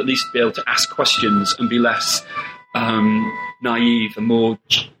things, you'll at least be able to ask questions and be less naive and more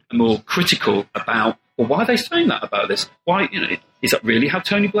critical about, well, why are they saying that about this? Why, is that really how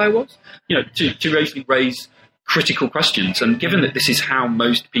Tony Blair was? To raise critical questions. And given that this is how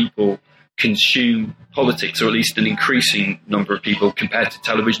most people consume politics, or at least an increasing number of people compared to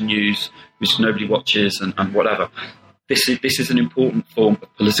television news, which nobody watches and whatever, this is an important form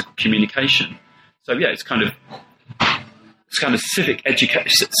of political communication. So it's kind of civic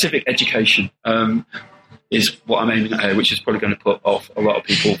education is what I'm aiming at here, which is probably going to put off a lot of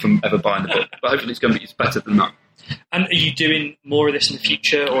people from ever buying the book. But hopefully it's better than that. And are you doing more of this in the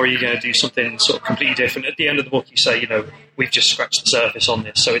future, or are you going to do something sort of completely different? At the end of the book, you say, we've just scratched the surface on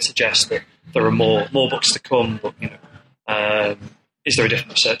this, so it suggests that there are more books to come. But is there a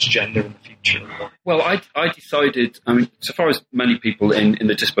different research agenda in the future? Well, I decided. I mean, so far as many people in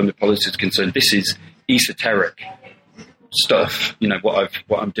the discipline of politics is concerned, this is esoteric stuff.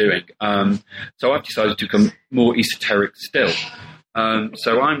 What I'm doing. So I've decided to become more esoteric still.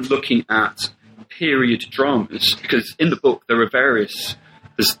 So I'm looking at period dramas, because in the book there are various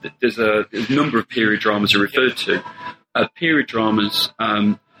there's a number of period dramas are referred to. Period dramas,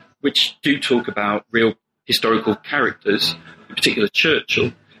 which do talk about real historical characters, in particular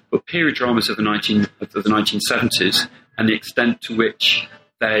Churchill, but period dramas of the 1970s and the extent to which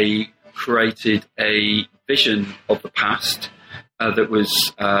they created a vision of the past that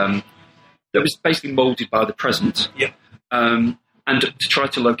was basically moulded by the present. Yeah. And to try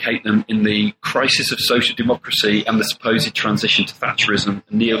to locate them in the crisis of social democracy and the supposed transition to Thatcherism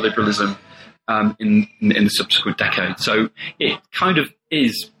and neoliberalism in the subsequent decade. So it kind of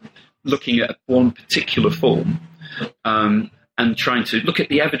is looking at one particular form and trying to look at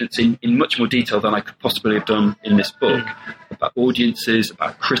the evidence in much more detail than I could possibly have done in this book, about audiences,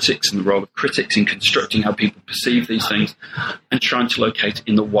 about critics and the role of critics in constructing how people perceive these things, and trying to locate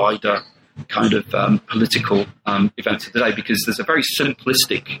in the wider kind of political events of the day, because there's a very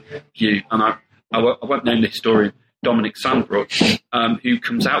simplistic view, and I won't name the historian, Dominic Sandbrook, who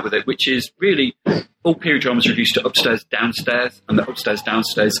comes out with it, which is really all period dramas are reduced to upstairs, downstairs, and the upstairs,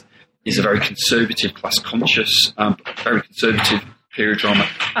 downstairs is a very conservative, class-conscious, very conservative period drama,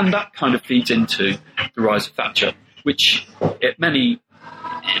 and that kind of feeds into the rise of Thatcher, which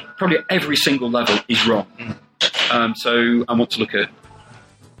probably at every single level is wrong. So I want to look at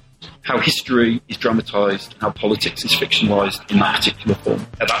how history is dramatised and how politics is fictionalised in that particular form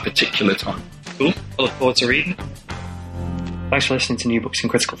at that particular time. Cool. I look forward to reading. Thanks for listening to New Books in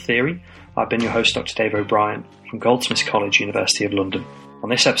Critical Theory. I've been your host, Dr. Dave O'Brien from Goldsmiths College, University of London. On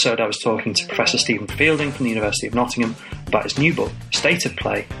this episode, I was talking to Professor Stephen Fielding from the University of Nottingham about his new book, State of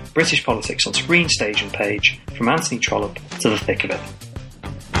Play, British Politics on Screen, Stage and Page, From Anthony Trollope to the Thick of It.